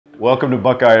Welcome to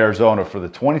Buckeye, Arizona for the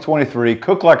 2023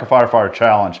 Cook Like a Firefighter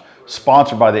Challenge,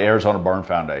 sponsored by the Arizona Burn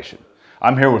Foundation.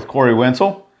 I'm here with Corey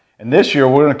Wenzel, and this year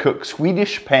we're going to cook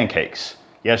Swedish pancakes.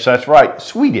 Yes, that's right,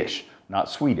 Swedish, not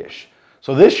Swedish.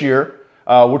 So this year,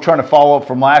 we're trying to follow up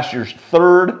from last year's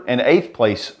 3rd and 8th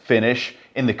place finish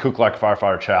in the Cook Like a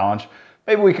Firefighter Challenge.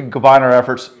 Maybe we can combine our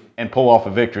efforts and pull off a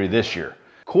victory this year.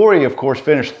 Corey, of course,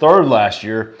 finished 3rd last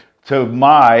year to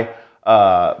my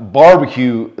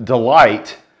barbecue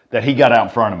delight that he got out in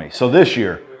front of me. So this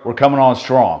year, we're coming on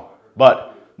strong.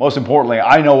 But most importantly,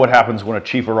 I know what happens when a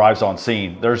chief arrives on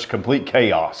scene. There's complete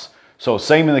chaos. So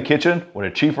same in the kitchen, when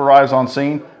a chief arrives on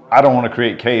scene, I don't want to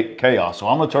create chaos. So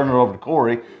I'm going to turn it over to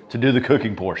Corey to do the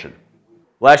cooking portion.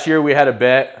 Last year, we had a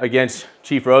bet against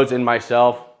Chief Rhodes and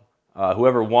myself.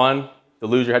 Whoever won, the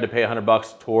loser had to pay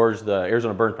 $100 towards the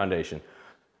Arizona Burn Foundation.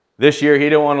 This year, he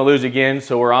didn't want to lose again,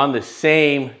 so we're on the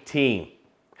same team.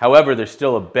 However, there's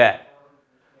still a bet.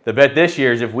 The bet this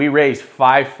year is if we raise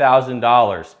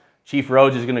 $5,000, Chief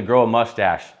Rhodes is going to grow a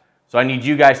mustache. So I need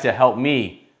you guys to help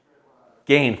me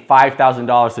gain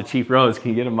 $5,000 so Chief Rhodes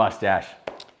can get a mustache.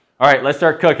 All right, let's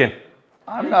start cooking.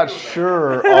 I'm not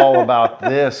sure all about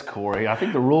this, Corey. I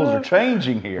think the rules are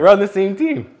changing here. We're on the same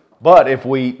team. But if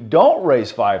we don't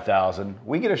raise $5,000,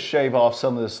 we get to shave off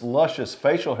some of this luscious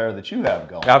facial hair that you have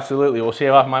going. Absolutely. We'll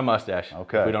shave off my mustache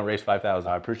if we don't raise $5,000.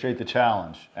 I appreciate the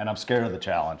challenge, and I'm scared of the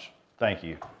challenge. Thank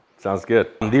you. Sounds good.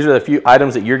 These are the few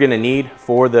items that you're going to need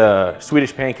for the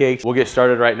Swedish pancakes. We'll get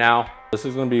started right now. This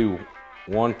is going to be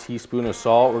 1 teaspoon of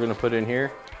salt we're going to put in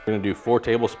here. We're going to do 4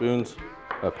 tablespoons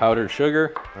of powdered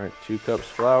sugar. All right, 2 cups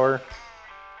flour,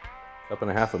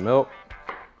 1.5 cups of milk,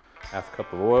 1/2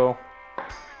 cup of oil.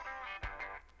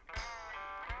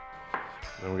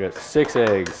 And we got 6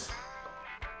 eggs.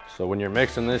 So when you're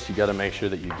mixing this, you got to make sure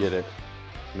that you get it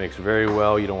mixed very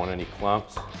well. You don't want any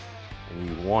clumps. And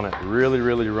you want it really,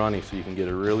 really runny so you can get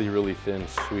a really, really thin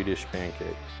Swedish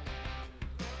pancake.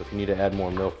 So if you need to add more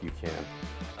milk, you can.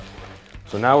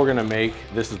 So now we're gonna make,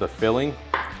 this is the filling,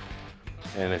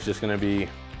 and it's just gonna be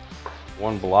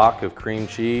 1 block of cream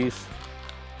cheese,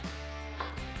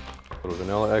 a little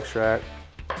vanilla extract,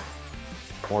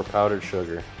 more powdered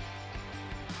sugar.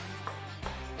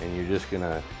 And you're just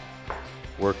gonna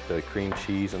work the cream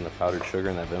cheese and the powdered sugar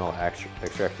and that vanilla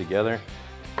extract together.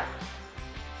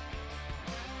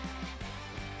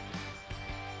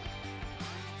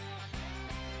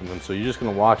 And then so you're just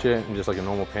gonna watch it, and just like a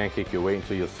normal pancake, you'll wait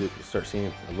until you start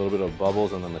seeing a little bit of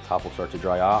bubbles, and then the top will start to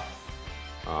dry off.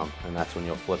 And that's when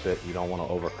you'll flip it. You don't wanna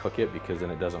overcook it because then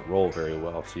it doesn't roll very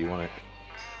well. So you want it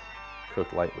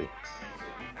cooked lightly.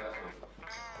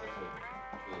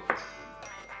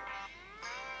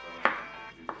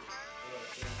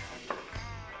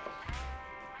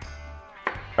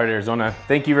 All right, Arizona,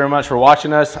 thank you very much for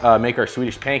watching us make our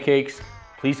Swedish pancakes.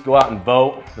 Please go out and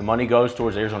vote. The money goes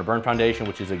towards the Arizona Burn Foundation,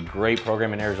 which is a great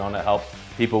program in Arizona to help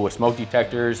people with smoke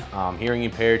detectors, hearing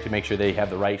impaired, to make sure they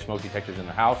have the right smoke detectors in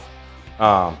their house.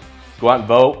 Go out and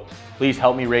vote. Please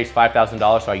help me raise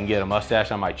 $5,000 so I can get a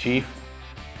mustache on my chief,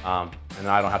 and then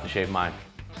I don't have to shave mine.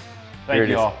 Thank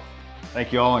you all.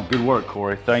 Thank you all, and good work,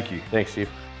 Corey. Thank you. Thanks, Chief.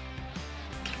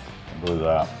 I believe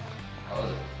that. How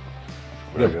is it?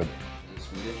 Really good. Is it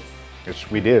Swedish? It's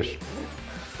Swedish.